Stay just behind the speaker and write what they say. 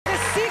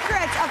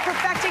secrets of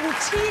perfecting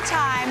tea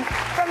time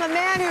from a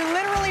man who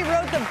literally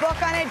wrote the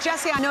book on it.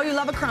 Jesse, I know you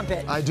love a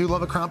crumpet. I do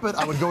love a crumpet.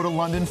 I would go to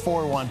London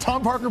for one.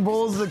 Tom Parker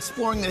Bowles is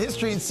exploring the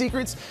history and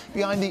secrets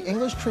behind the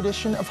English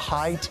tradition of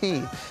high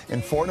tea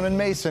in Fortnum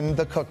Mason,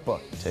 the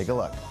cookbook. Take a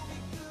look.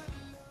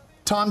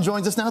 Tom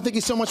joins us now. Thank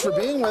you so much for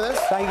being with us.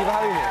 Thank you for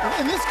having me.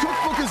 And this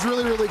cookbook is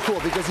really, really cool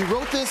because he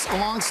wrote this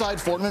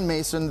alongside Fortnum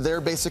Mason. They're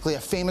basically a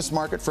famous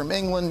market from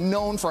England,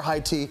 known for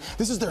high tea.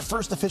 This is their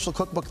first official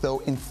cookbook, though,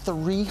 in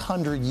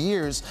 300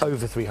 years.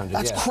 Over 300,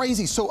 That's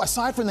crazy. So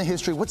aside from the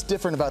history, what's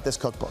different about this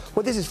cookbook?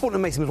 Well, this is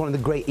Fortnum Mason was one of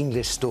the great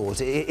English stores.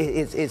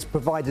 It's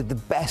provided the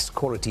best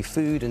quality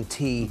food and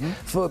tea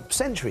for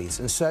centuries.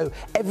 And so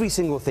every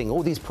single thing,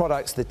 all these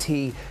products, the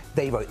tea,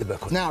 they wrote the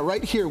book on. Now,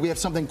 right here, we have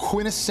something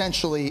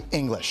quintessentially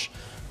English.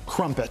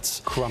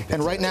 Crumpets. Crumpets.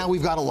 And right now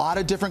we've got a lot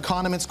of different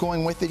condiments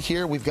going with it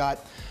here. We've got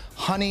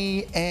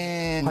honey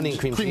and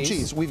cream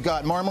cheese. We've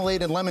got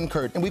marmalade and lemon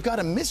curd. And we've got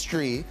a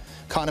mystery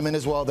condiment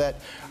as well that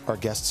our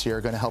guests here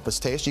are going to help us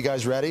taste. You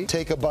guys ready?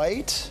 Take a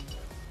bite.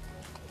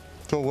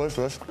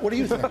 Delicious. What do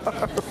you think?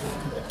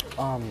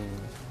 A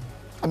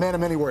man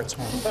of many words.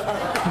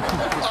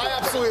 I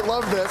absolutely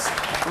love this.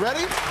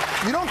 Ready?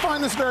 You don't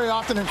find this very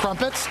often in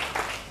crumpets.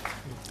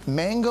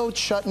 Mango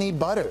chutney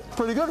butter.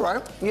 Pretty good,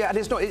 right? Yeah, and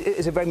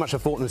it's a very much a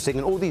Fortnum thing,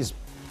 and all these,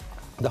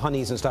 the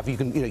honeys and stuff, you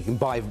can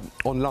buy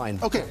online.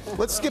 Okay,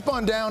 let's skip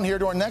on down here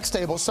to our next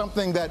table,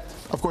 something that,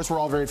 of course, we're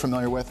all very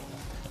familiar with,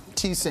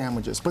 tea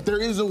sandwiches. But there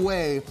is a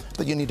way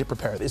that you need to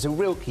prepare this. It's a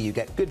real key. You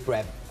get good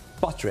bread,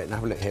 butter it, and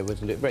have a look here. We're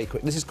going to do it very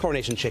quick. This is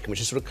coronation chicken, which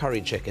is sort of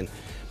curried chicken.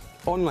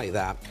 On like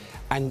that,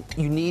 and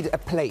you need a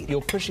plate. You're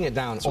pushing it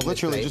down. So on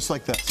literally this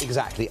plate. just like this.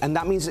 Exactly, and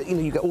that means that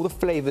you get all the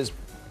flavours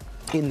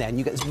in there, and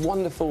you get this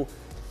wonderful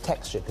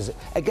texture, because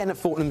again at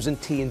Fortnum's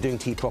and tea and doing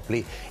tea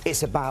properly,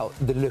 it's about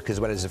the look as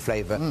well as the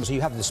flavour. So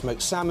you have the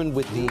smoked salmon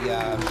with the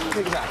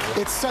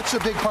exactly. It's such a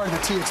big part of the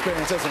tea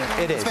experience, isn't it?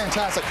 It is. It's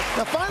fantastic.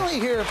 Now finally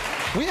here,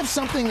 we have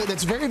something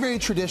that's very, very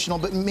traditional,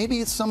 but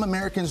maybe some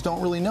Americans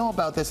don't really know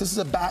about this. This is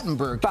a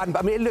Battenberg. I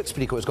mean, it looks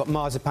pretty cool. It's got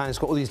marzipan, it's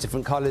got all these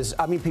different colours.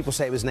 I mean, people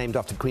say it was named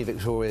after Queen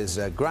Victoria's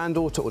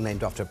granddaughter or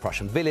named after a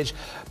Prussian village.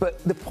 But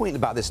the point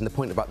about this and the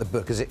point about the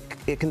book is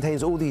it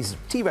contains all these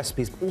tea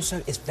recipes, but also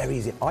it's very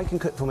easy. I can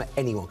cook from it,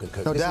 anyone can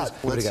cook. No doubt.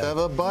 Let's have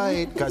a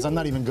bite. Guys, I'm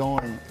not even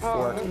going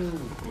for it.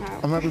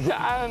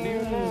 I don't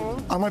even know.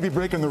 I might be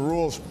breaking the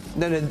rules.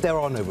 No, there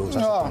are no rules.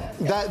 Oh,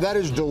 that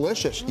is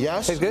delicious.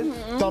 Yes? Tastes good?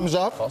 Thumbs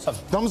up. Awesome.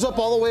 Thumbs up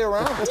all the way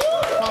around. Tom,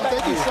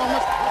 thank you so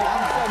much.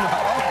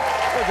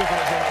 You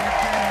can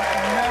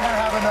never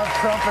have enough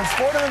crumpets.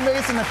 Fortnum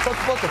Mason, the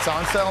cookbook. It's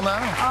on sale now.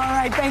 All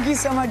right, thank you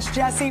so much,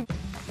 Jesse.